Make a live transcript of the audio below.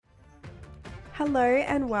Hello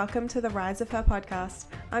and welcome to the Rise of Her podcast.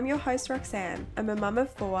 I'm your host Roxanne. I'm a mum of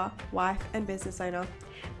four, wife and business owner.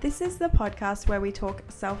 This is the podcast where we talk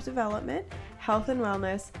self-development, health and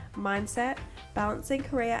wellness, mindset, balancing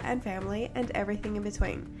career and family, and everything in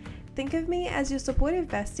between. Think of me as your supportive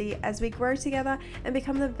bestie as we grow together and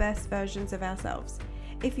become the best versions of ourselves.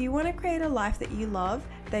 If you want to create a life that you love,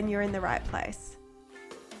 then you're in the right place.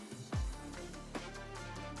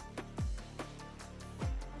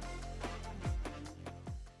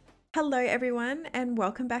 Hello everyone and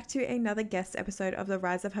welcome back to another guest episode of the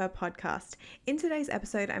Rise of Her podcast. In today's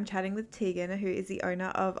episode, I'm chatting with Teigan, who is the owner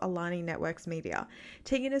of Alani Networks Media.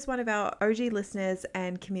 Teigan is one of our OG listeners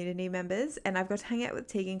and community members, and I've got to hang out with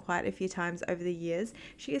Teigan quite a few times over the years.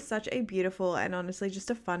 She is such a beautiful and honestly just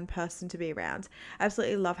a fun person to be around. I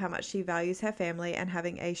absolutely love how much she values her family and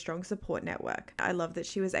having a strong support network. I love that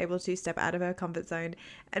she was able to step out of her comfort zone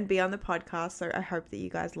and be on the podcast, so I hope that you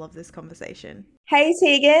guys love this conversation. Hey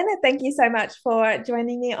Teigan, thank you so much for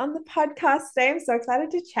joining me on the podcast today. I'm so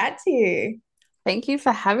excited to chat to you. Thank you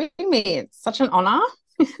for having me. It's such an honor.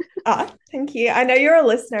 Oh, thank you. I know you're a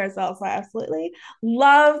listener as well, so I absolutely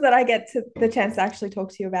love that I get the chance to actually talk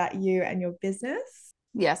to you about you and your business.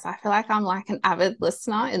 Yes, I feel like I'm like an avid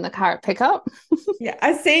listener in the car at pickup. Yeah,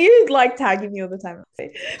 I see you like tagging me all the time.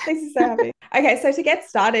 Makes me so happy. Okay, so to get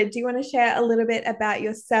started, do you want to share a little bit about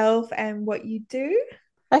yourself and what you do?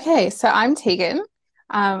 Okay, so I'm Teigan.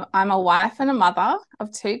 I'm a wife and a mother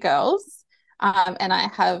of two girls. And I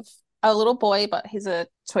have a little boy, but he's a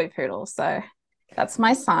toy poodle. So that's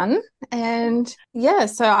my son. And yeah,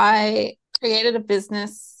 so I created a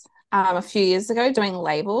business a few years ago doing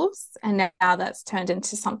labels. And now that's turned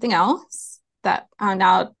into something else that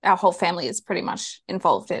now our whole family is pretty much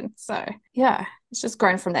involved in. So yeah, it's just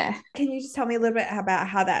grown from there. Can you just tell me a little bit about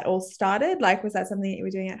how that all started? Like, was that something that you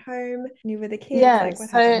were doing at home when you were the kids? Yeah, Like, what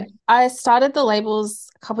so happened? I started the labels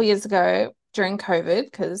a couple years ago during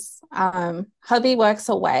COVID because hubby works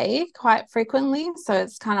away quite frequently. So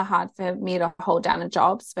it's kind of hard for me to hold down a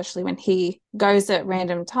job, especially when he goes at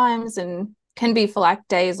random times and can be for like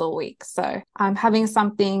days or weeks. So having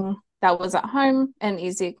something that was at home and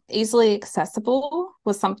easily accessible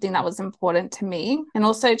was something that was important to me, and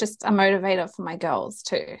also just a motivator for my girls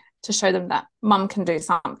too, to show them that mum can do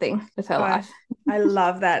something with her Oh, life. I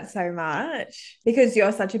love that so much because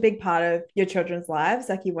you're such a big part of your children's lives.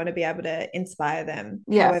 Like, you want to be able to inspire them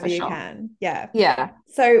Yeah, however for you sure. can. Yeah. Yeah.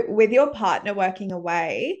 So, with your partner working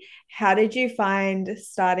away, how did you find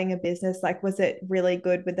starting a business? Like, was it really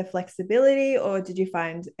good with the flexibility, or did you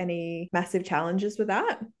find any massive challenges with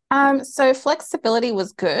that? So flexibility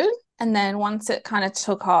was good. And then once it kind of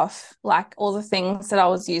took off, like all the things that I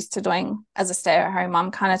was used to doing as a stay-at-home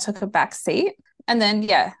mum kind of took a back seat. And then,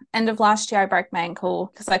 yeah, end of last year, I broke my ankle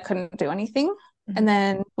because I couldn't do anything. And Mhm.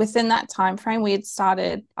 then within that time frame, we had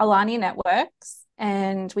started Alani Networks,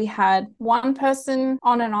 and we had one person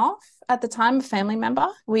on and off at the time, a family member.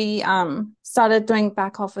 We started doing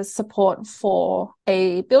back office support for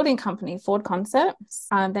a building company, Ford Concepts.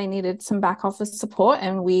 They needed some back office support,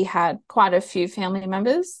 and we had quite a few family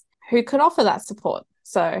members who could offer that support.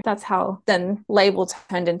 So that's how then label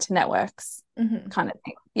turned into networks Mhm. kind of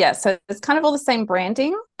thing. Yeah. So it's kind of all the same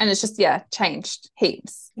branding, and it's just, yeah, changed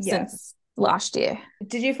heaps Yeah. since last year.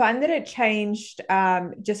 Did you find that it changed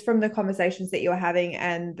just from the conversations that you were having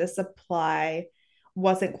and the supply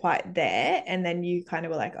wasn't quite there? And then you kind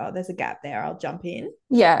of were like, oh, there's a gap there. I'll jump in.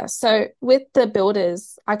 Yeah. So with the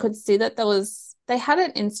builders, I could see that they had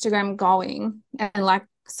an Instagram going and like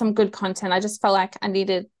some good content. I just felt like I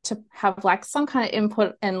needed to have like some kind of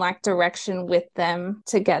input and like direction with them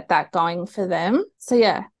to get that going for them. So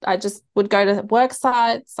yeah, I just would go to work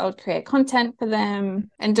sites, I would create content for them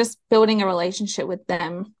and just building a relationship with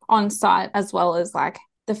them on site, as well as like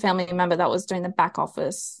the family member that was doing the back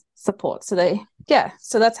office support. So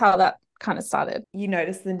that's how that kind of started. You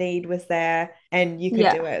noticed the need was there and you could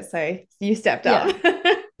Yeah. do it. So you stepped up.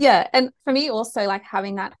 Yeah. Yeah. And for me also, like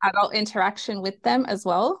having that adult interaction with them as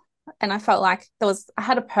well. And I felt like I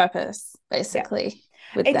had a purpose Yeah. basically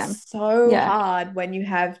with them. It's so Yeah. hard when you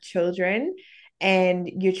have children and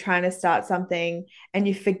you're trying to start something and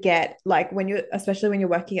you forget, like especially when you're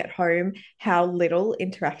working at home, how little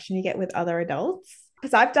interaction you get with other adults.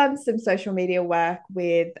 Because I've done some social media work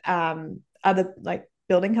with other like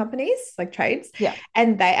building companies, like trades, Yeah.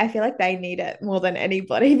 and I feel like they need it more than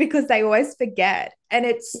anybody because they always forget. And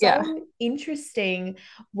it's Yeah. so interesting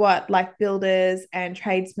what like builders and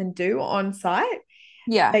tradesmen do on site.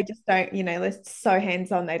 Yeah. They just don't, they're so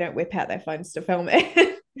hands-on, they don't whip out their phones to film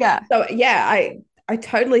it. Yeah. So yeah, I I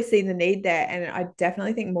totally see the need there, and I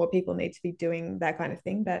definitely think more people need to be doing that kind of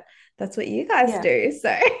thing, but that's what you guys Yeah. do.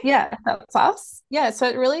 So Yeah, that's us. Yeah, so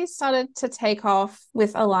it really started to take off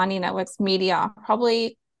with Alani Networks Media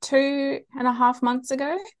probably 2.5 months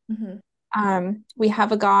ago. Mhm. We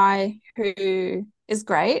have a guy who is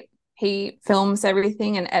great. He films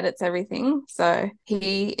everything and edits everything. So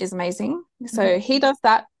he is amazing. So Mhm. he does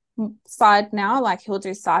that side now, like he'll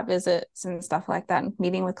do site visits and stuff like that, and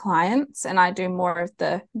meeting with clients. And I do more of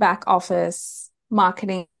the back office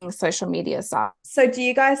marketing, social media side. So do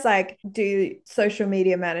you guys like do social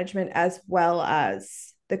media management as well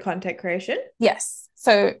as the content creation? Yes.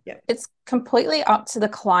 So Yeah. it's completely up to the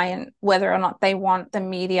client whether or not they want the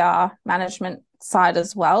media management side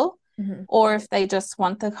as well, Mhm. or if they just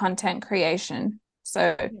want the content creation.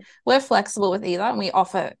 So Yeah. we're flexible with either and we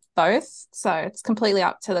offer both. So it's completely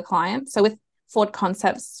up to the client. So with Ford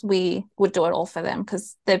Concepts, we would do it all for them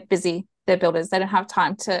because they're busy. They're builders. They don't have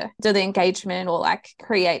time to do the engagement or like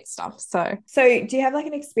create stuff. So do you have like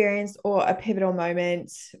an experience or a pivotal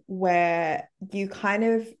moment where you kind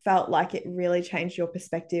of felt like it really changed your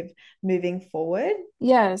perspective moving forward?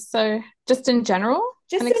 Yeah. So just in general,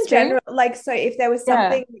 an Just in experience. general, like, so if there was Yeah.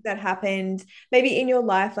 something that happened maybe in your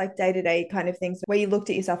life, like day to day kind of things, where you looked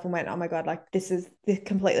at yourself and went, oh my God, like this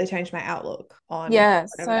completely changed my outlook on Yeah.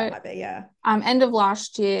 whatever that So might be. Yeah. end of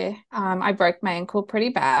last year, I broke my ankle pretty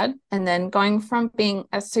bad. And then going from being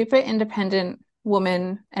a super independent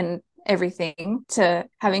woman and everything to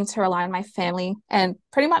having to rely on my family and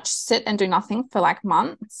pretty much sit and do nothing for like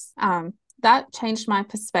months, that changed my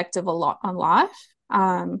perspective a lot on life.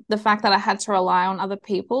 The fact that I had to rely on other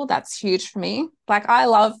people, that's huge for me. Like I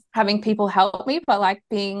love having people help me, but like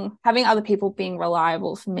having other people being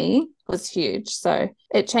reliable for me was huge. So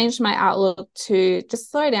it changed my outlook to just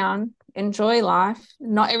slow down, enjoy life.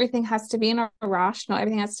 Not everything has to be in a rush, not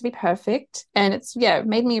everything has to be perfect. And it's, yeah,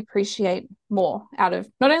 made me appreciate more out of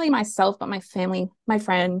not only myself, but my family, my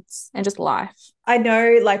friends, and just life. I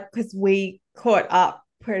know, like, because we caught up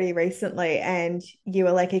pretty recently and you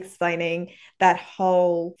were like explaining that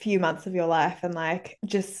whole few months of your life and like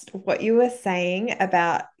just what you were saying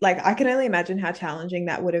about like I can only imagine how challenging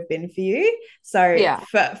that would have been for you. So Yeah.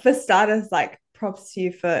 for starters, like props to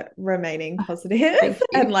you for remaining positive Thank you.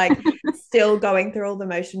 and like still going through all the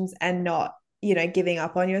motions and not giving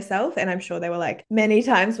up on yourself. And I'm sure there were like many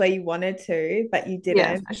times where you wanted to, but you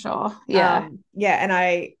Yeah, didn't. for sure. Yeah. Yeah, and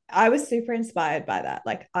I was super inspired by that.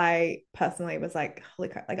 Like I personally was like, holy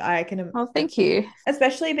crap, like I can, Well, thank you.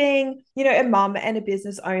 especially being a mum and a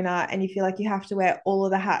business owner, and you feel like you have to wear all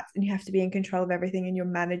of the hats and you have to be in control of everything and you're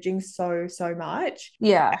managing so much,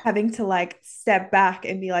 Yeah. having to like step back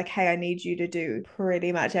and be like, hey, I need you to do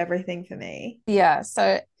pretty much everything for me. Yeah.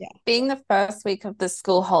 So Yeah. being the first week of the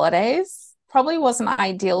school holidays probably wasn't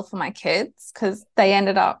ideal for my kids because they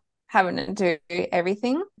ended up having to do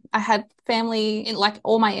everything. I had family in like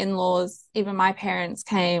all my in-laws, even my parents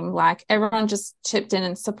came, like everyone just chipped in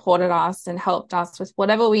and supported us and helped us with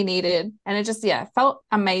whatever we needed. And it just, yeah, felt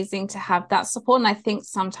amazing to have that support. And I think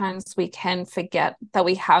sometimes we can forget that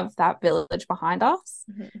we have that village behind us.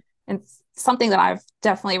 Mhm. And it's something that I've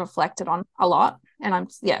definitely reflected on a lot. And I'm,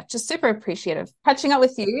 yeah, just super appreciative. Catching up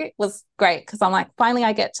with you was great because I'm like, finally,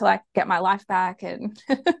 I get to like get my life back. And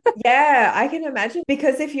Yeah, I can imagine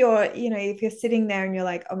because if you're sitting there and you're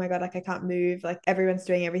like, oh my God, like I can't move, like everyone's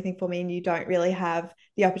doing everything for me, and you don't really have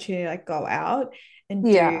the opportunity to like go out and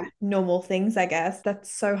do yeah, normal things, I guess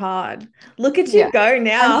that's so hard. Look at you yeah, go I'm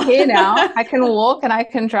now. here now. I can walk and I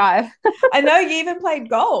can drive. I know you even played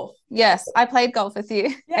golf. Yes, I played golf with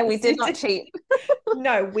you and we Yes, did you not did. cheat.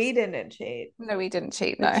 No, we didn't cheat. No, we didn't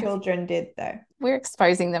cheat. The No, children did though. we're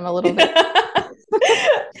exposing them a little bit.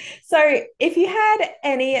 So, if you had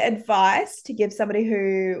any advice to give somebody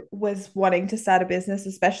who was wanting to start a business,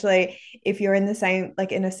 especially if you're in the same,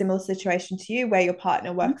 like in a similar situation to you, where your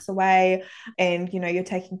partner works away and you're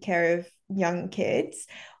taking care of young kids,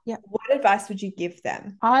 Yeah. what advice would you give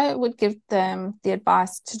them? I would give them the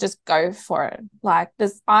advice to just go for it. Like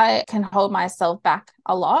this, I can hold myself back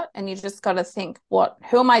a lot, and you just got to think,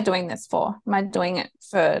 who am I doing this for? Am I doing it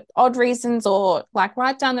for odd reasons, or like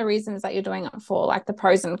write down the reasons that you're doing it for, like the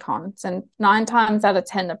pros and cons. And 9 times out of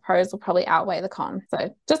 10, the pros will probably outweigh the cons.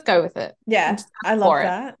 So just go with it and Yeah, just I go love for it.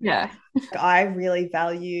 that. Yeah. I really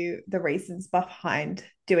value the reasons behind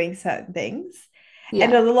doing certain things.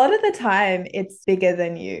 And a Yeah. lot of the time, it's bigger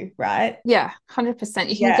than you, right? Yeah, 100%.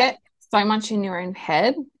 You can Yeah. get so much in your own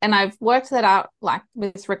head. And I've worked that out like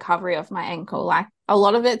with recovery of my ankle. Like a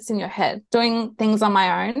lot of it's in your head. Doing things on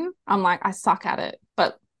my own, I'm like, I suck at it.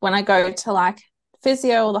 But when I go to like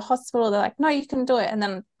physio or the hospital, they're like, no, you can do it. And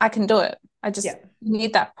then I can do it. I just Yeah.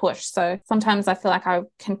 need that push. So sometimes I feel like I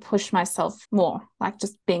can push myself more, like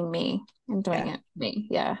just being me and doing Yeah. it me.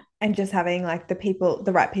 Yeah. And just having like the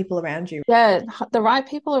right people around you. Yeah. The right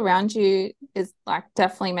people around you is like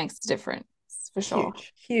definitely makes a difference for sure.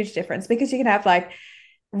 Huge difference because you can have like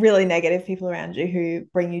really negative people around you who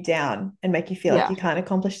bring you down and make you feel like Yeah. you can't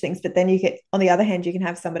accomplish things. But then you get, on the other hand, you can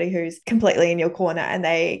have somebody who's completely in your corner and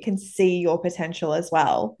they can see your potential as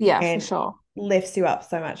well Yeah, for and sure. lifts you up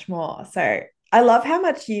so much more. So I love how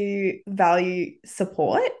much you value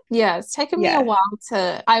support. Yeah, it's taken me a Yeah.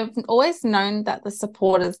 while I've always known that the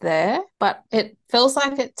support is there, but it feels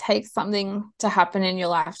like it takes something to happen in your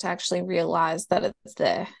life to actually realize that it's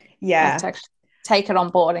there. Like to Yeah. actually take it on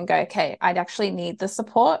board and go, okay, I actually need the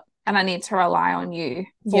support and I need to rely on you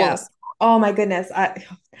for Yeah. this. Oh my goodness.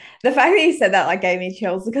 The fact that you said that like gave me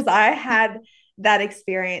chills because I had that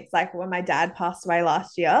experience like when my dad passed away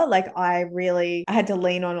last year. Like I had to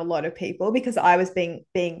lean on a lot of people because I was being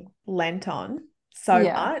lent on so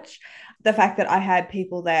Yeah, much. The fact that I had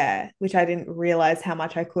people there, which I didn't realize how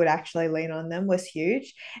much I could actually lean on them, was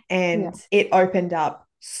huge. yeah, And it opened up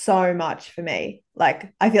so much for me.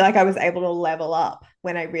 Like I feel like I was able to level up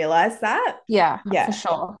when I realized that. yeah, for Yeah.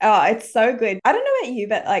 sure. Oh, it's so good. I don't know about you,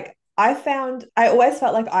 but like I always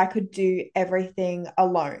felt like I could do everything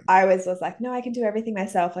alone. I always was like, no, I can do everything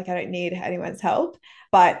myself. Like I don't need anyone's help.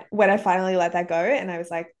 But when I finally let that go and I was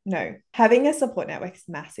like, no, having a support network is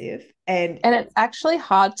massive. And And it's actually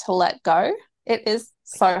hard to let go. It is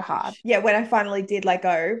so hard. yeah, when I finally did let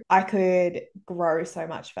go, I could grow so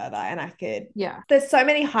much further and Yeah, there's so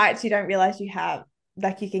many heights you don't realize you have,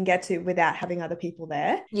 like you can get to without having other people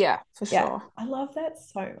there. yeah, for Yeah, sure. I love that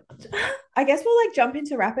so much. I guess we'll like jump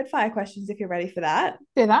into rapid fire questions if you're ready for that.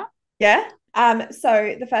 Do that. Yeah.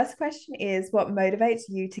 So the first question is what motivates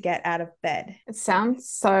you to get out of bed? It sounds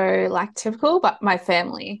so like typical, but my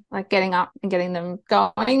family, like getting up and getting them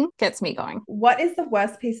going, gets me going. What is the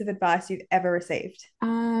worst piece of advice you've ever received?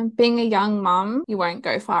 Being a young mum, you won't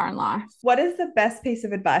go far in life. What is the best piece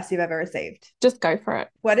of advice you've ever received? Just go for it.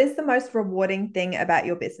 What is the most rewarding thing about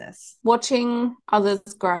your business? Watching others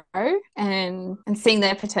grow and seeing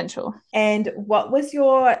their potential. And what was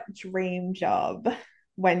your dream job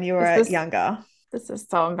when you This were is younger? this is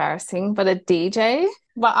so embarrassing, but a DJ.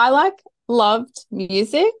 But I like loved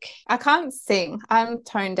music. I can't sing. I'm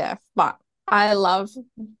tone deaf, but I love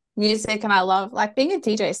music and I love like being a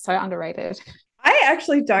DJ is so underrated. I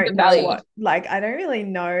actually don't know Undervalued. what, like, I don't really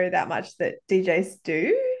know that much that DJs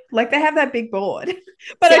do. Like, they have that big board,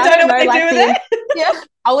 but See, I I don't know don't what know they do like with the it. yeah.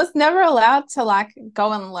 I was never allowed to like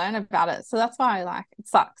go and learn about it. So that's why like it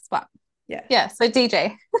sucks. But Yeah. yeah, so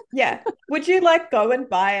DJ. Yeah. Would you like go and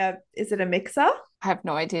buy is it a mixer? I have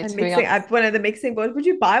no idea And to be mixing, honest. one of the mixing boards. Would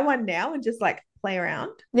you buy one now and just like play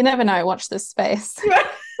around? You never know. Watch this space.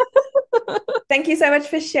 Thank you so much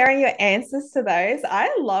for sharing your answers to those.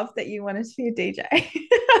 I love that you wanted to be a DJ.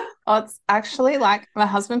 Oh, it's actually like my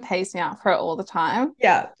husband pays me out for it all the time.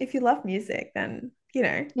 Yeah. If you love music, then,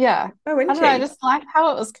 Yeah. why I wouldn't don't know. I you? just like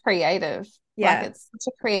how it was creative. Like Yeah. it's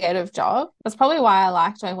such a creative job. That's probably why I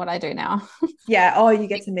like doing what I do now. Yeah. Oh, you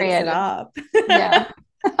get Being to mix it creative. up.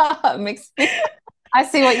 Yeah. Mix. I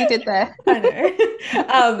see what you did there. I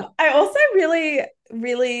know. I also really,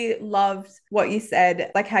 really loved what you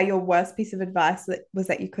said, like how your worst piece of advice was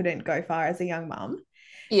that you couldn't go far as a young mum,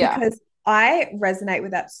 Yeah. because I resonate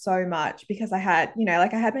with that so much because I had,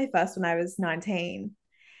 like I had my first when I was 19,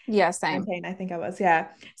 Yeah, same. 19, I think I was, yeah.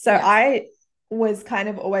 So Yeah. I was kind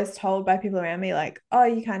of always told by people around me, like, oh,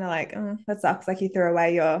 you kind of like, oh, that sucks. Like you threw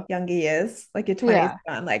away your younger years, like your 20s Yeah.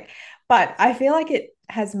 gone. Like, but I feel like it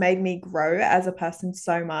has made me grow as a person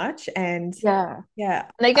so much. And Yeah. And yeah,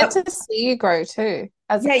 they get to see you grow too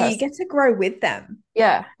as a yeah, you person. get to grow with them.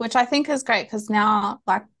 Yeah. Which I think is great because now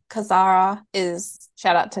like Kazara is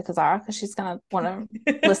shout out to Kazara because she's gonna want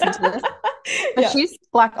to listen to this. But Yeah. she's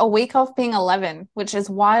like a week off being 11, which is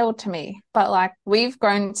wild to me. But like we've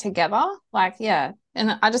grown together. Like, yeah.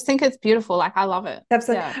 And I just think it's beautiful. Like, I love it.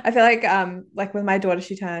 Absolutely. Yeah. I feel like with my daughter,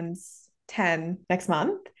 she turns 10 next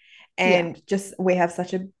month, Yeah. and just we have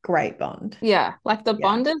such a great bond. Yeah. Like the Yeah.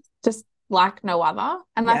 bond is just like no other.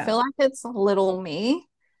 And I Yeah. feel like it's little me.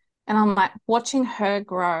 And I'm like watching her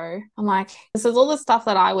grow. I'm like, this is all the stuff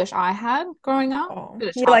that I wish I had growing up. Oh, Bit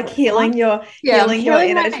of you're like childhood trauma. Yeah, I'm healing your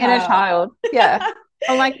healing my inner inner child. child. Yeah.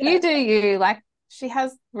 I'm like, Yeah. you do you. Like, she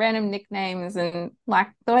has random nicknames and like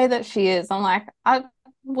the way that she is. I'm like, I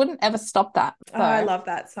wouldn't ever stop that. Oh, I So, love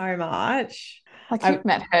that so much. like, I you've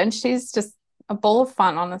met her and she's just a ball of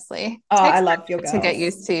fun, honestly. Oh, I Takes love your to get girls.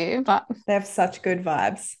 used to, but They have such good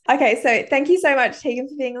vibes. Okay, so thank you so much, Tegan,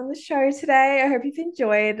 for being on the show today. I hope you've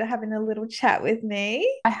enjoyed having a little chat with me.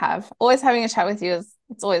 I have. Always having a chat with you is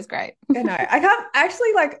it's always great. I know. I can't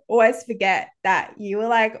actually like always forget that you were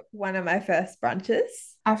like one of my first brunches.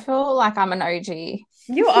 I feel like I'm an OG.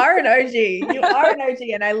 You are an OG. You are an OG,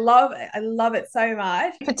 and I love it. I love it so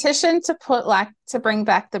much. Petition to put like to bring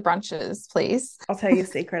back the brunches, please. I'll tell you a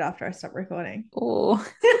secret after I stop recording. Oh,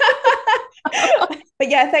 But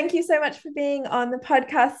yeah, thank you so much for being on the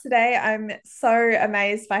podcast today. I'm so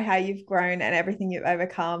amazed by how you've grown and everything you've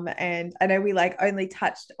overcome. And I know we like only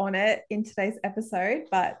touched on it in today's episode,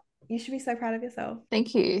 but you should be so proud of yourself.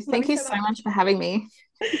 thank you. Love Thank you so so much for having me.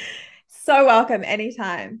 So welcome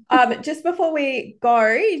anytime. Just before we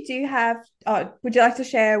go, do you have, would you like to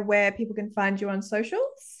share where people can find you on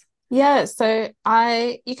socials? Yeah, so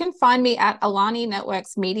you can find me at Alani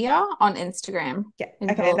Networks Media on Instagram. Yeah.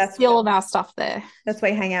 And Okay. you'll see all of our stuff there. That's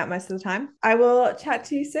where you hang out most of the time. I will chat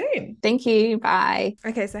to you soon. Thank you. Bye.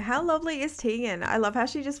 Okay, so how lovely is Tegan? I love how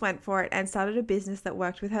she just went for it and started a business that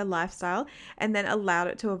worked with her lifestyle and then allowed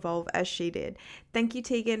it to evolve as she did. Thank you,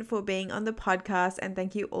 Tegan, for being on the podcast, and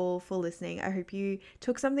thank you all for listening. I hope you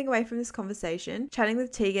took something away from this conversation. Chatting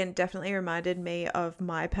with Tegan definitely reminded me of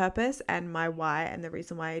my purpose and my why and the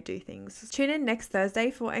reason why I do things. Tune in next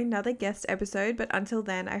Thursday for another guest episode, but until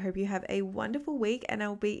then, I hope you have a wonderful week and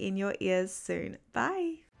I'll be in your ears soon.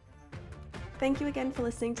 Bye. Thank you again for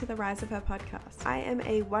listening to the Rise of Her podcast. I am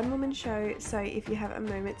a one-woman show, so if you have a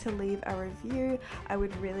moment to leave a review, I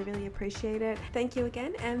would really, really appreciate it. Thank you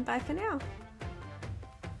again, and bye for now.